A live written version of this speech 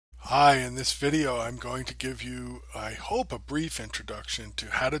Hi, in this video I'm going to give you, I hope, a brief introduction to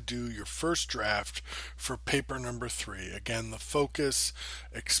how to do your first draft for paper number 3. Again, the focus: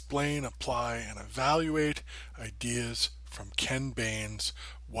 explain, apply, and evaluate ideas from Ken Bain's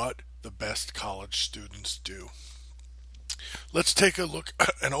What the Best College Students Do. Let's take a look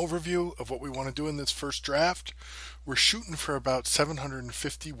at an overview of what we want to do in this first draft. We're shooting for about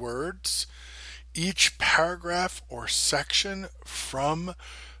 750 words. Each paragraph or section from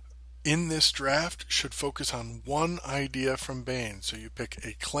in this draft should focus on one idea from Bain. So you pick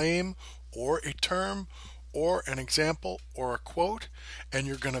a claim or a term or an example or a quote, and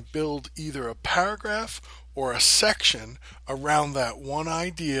you're going to build either a paragraph or a section around that one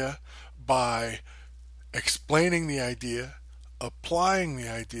idea by explaining the idea, applying the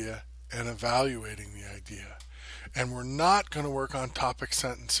idea, and evaluating the idea. And we're not going to work on topic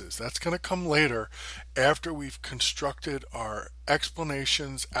sentences. That's going to come later after we've constructed our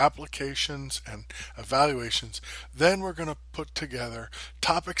explanations, applications, and evaluations. Then we're going to put together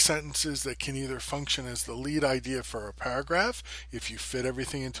topic sentences that can either function as the lead idea for a paragraph, if you fit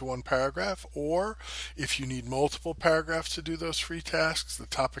everything into one paragraph, or if you need multiple paragraphs to do those three tasks, the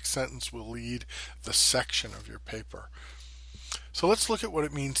topic sentence will lead the section of your paper. So let's look at what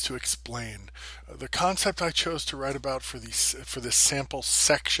it means to explain. The concept I chose to write about for this sample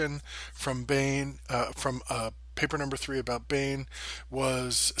section from Bain, from paper number 3 about Bain,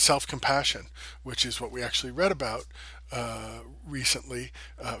 was self-compassion, which is what we actually read about recently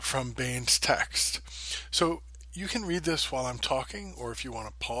from Bain's text. So you can read this while I'm talking, or if you want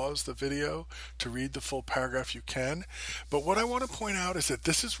to pause the video to read the full paragraph, you can. But what I want to point out is that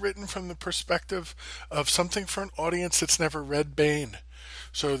this is written from the perspective of something for an audience that's never read Bain.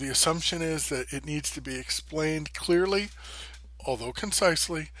 So the assumption is that it needs to be explained clearly, although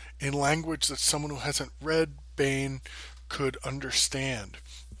concisely, in language that someone who hasn't read Bain could understand.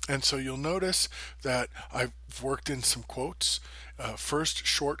 And so you'll notice that I've worked in some quotes. First,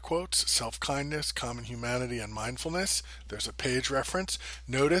 short quotes: self-kindness, common humanity, and mindfulness. There's a page reference.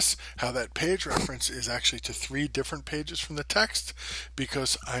 Notice how that page reference is actually to 3 different pages from the text,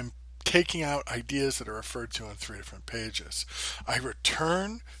 because I'm taking out ideas that are referred to on 3 different pages. I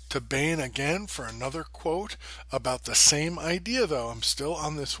return to Bain again for another quote about the same idea, though. I'm still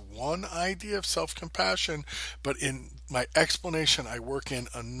on this one idea of self-compassion, but in my explanation I work in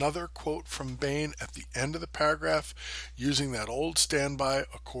another quote from Bain at the end of the paragraph using that old standby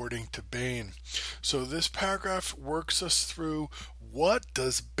according to Bain. So this paragraph works us through what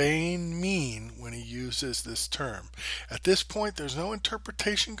does Bain mean when he uses this term. At this point, there's no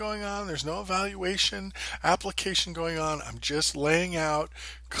interpretation going on, there's no evaluation, application going on. I'm just laying out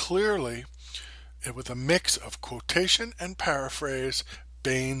clearly, with a mix of quotation and paraphrase,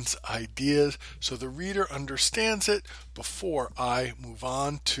 Bain's ideas so the reader understands it before I move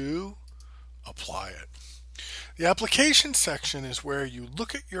on to apply it. The application section is where you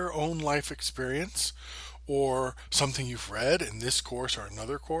look at your own life experience, or something you've read in this course or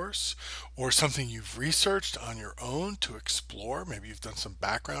another course, or something you've researched on your own to explore. Maybe you've done some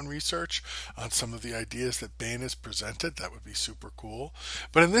background research on some of the ideas that Bain has presented. That would be super cool.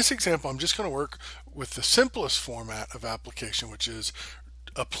 But in this example, I'm just going to work with the simplest format of application, which is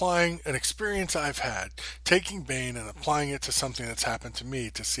applying an experience I've had, taking Bain and applying it to something that's happened to me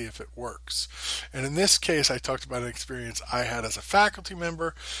to see if it works. And in this case, I talked about an experience I had as a faculty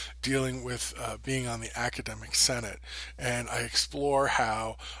member dealing with being on the academic senate. And I explore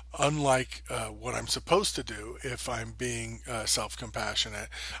how, unlike what I'm supposed to do if I'm being self-compassionate,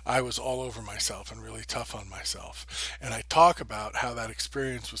 I was all over myself and really tough on myself. And I talk about how that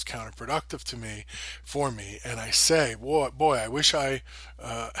experience was counterproductive to me, for me, and I say, boy, I wish I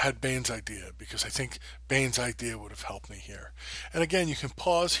had Bain's idea, because I think Bain's idea would have helped me here. And again, you can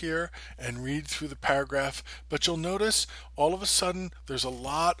pause here and read through the paragraph, but you'll notice all of a sudden there's a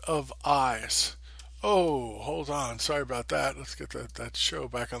lot of I's. Oh, hold on. Sorry about that. Let's get that show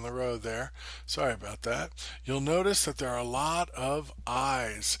back on the road there. Sorry about that. You'll notice that there are a lot of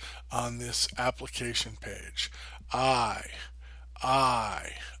I's on this application page. I.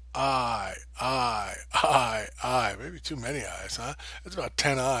 Maybe too many eyes, huh? That's about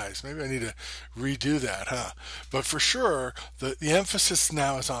 10 eyes. Maybe I need to redo that, huh? But for sure, the emphasis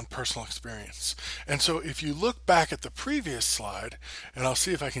now is on personal experience. And so if you look back at the previous slide, and I'll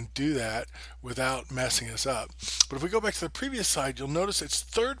see if I can do that without messing this up. But if we go back to the previous slide, you'll notice it's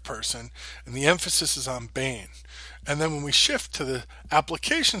third person, and the emphasis is on Bain. And then when we shift to the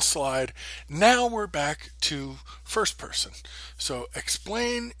application slide, now we're back to first person. So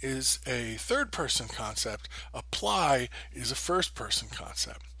explain is a third person concept, apply is a first person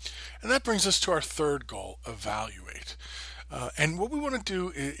concept. And that brings us to our third goal: evaluate. And what we want to do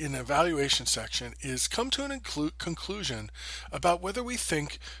in the evaluation section is come to an conclusion about whether we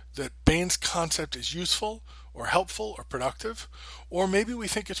think that Bain's concept is useful or helpful or productive, or maybe we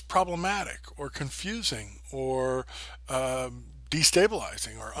think it's problematic or confusing or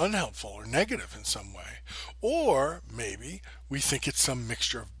destabilizing or unhelpful or negative in some way. Or maybe we think it's some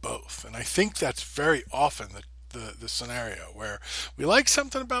mixture of both. And I think that's very often the scenario where we like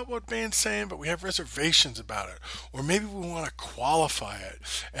something about what Bain's saying, but we have reservations about it, or maybe we want to qualify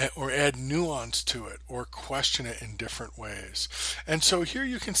it or add nuance to it or question it in different ways. And so here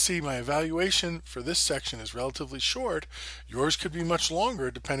you can see my evaluation for this section is relatively short. Yours could be much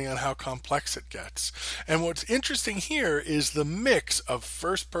longer depending on how complex it gets. And what's interesting here is the mix of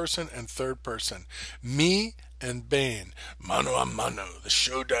first person and third person, me and Bain, mano a mano, the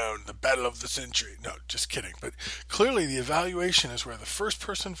showdown, the battle of the century. No, just kidding. But clearly the evaluation is where the first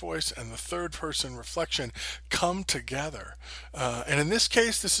person voice and the third person reflection come together. And in this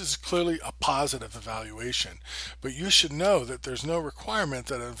case, this is clearly a positive evaluation. But you should know that there's no requirement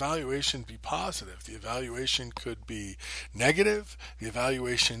that an evaluation be positive. The evaluation could be negative. The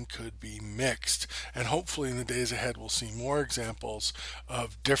evaluation could be mixed. And hopefully in the days ahead, we'll see more examples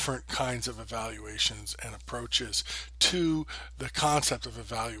of different kinds of evaluations and approaches to the concept of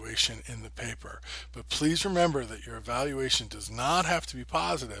evaluation in the paper. But please remember that your evaluation does not have to be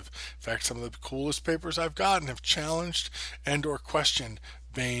positive. In fact, some of the coolest papers I've gotten have challenged and or questioned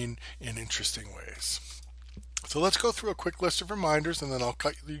Bain in interesting ways. So let's go through a quick list of reminders, and then I'll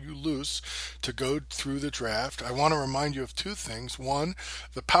cut you loose to go through the draft. I want to remind you of two things. One,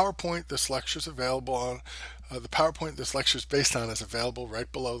 the PowerPoint this lecture is available on. The PowerPoint this lecture is based on is available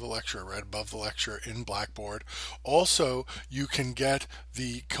right below the lecture, right above the lecture in Blackboard. Also, you can get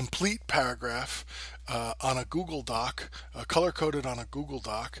the complete paragraph on a Google Doc, color-coded on a Google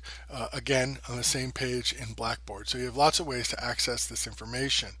Doc, again on the same page in Blackboard. So you have lots of ways to access this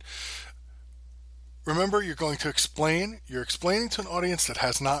information. Remember, you're going to explain. You're explaining to an audience that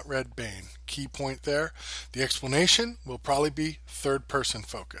has not read Bain. Key point there. The explanation will probably be third person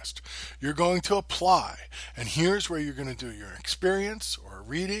focused. You're going to apply, and here's where you're going to do your experience or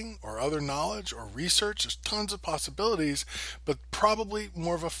reading or other knowledge or research. There's tons of possibilities, but probably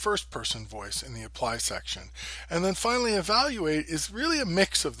more of a first person voice in the apply section. And then finally, evaluate is really a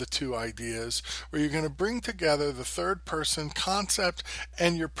mix of the two ideas where you're going to bring together the third person concept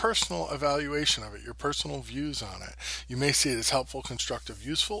and your personal evaluation of it, your personal views on it. You may see it as helpful, constructive,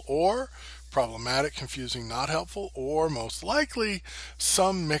 useful, or problematic, confusing, not helpful, or most likely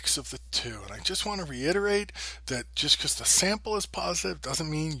some mix of the two. And I just want to reiterate that just because the sample is positive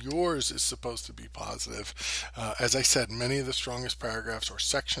doesn't mean yours is supposed to be positive. As I said, many of the strongest paragraphs or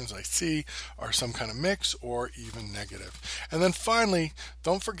sections I see are some kind of mix or even negative. And then finally,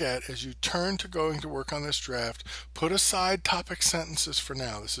 don't forget, as you turn to going to work on this draft, put aside topic sentences for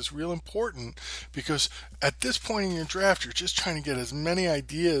now. This is real important because at this point in your draft, you're just trying to get as many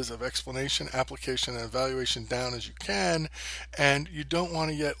ideas of explanation, application, and evaluation down as you can, and you don't want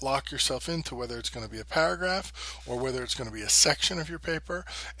to yet lock yourself into whether it's going to be a paragraph or whether it's going to be a section of your paper,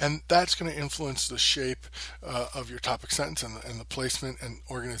 and that's going to influence the shape of your topic sentence and the placement and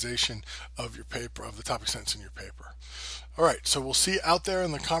organization of your paper, of the topic sentence in your paper. All right, so we'll see you out there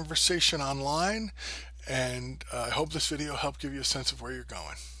in the conversation online, and I hope this video helped give you a sense of where you're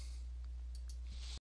going.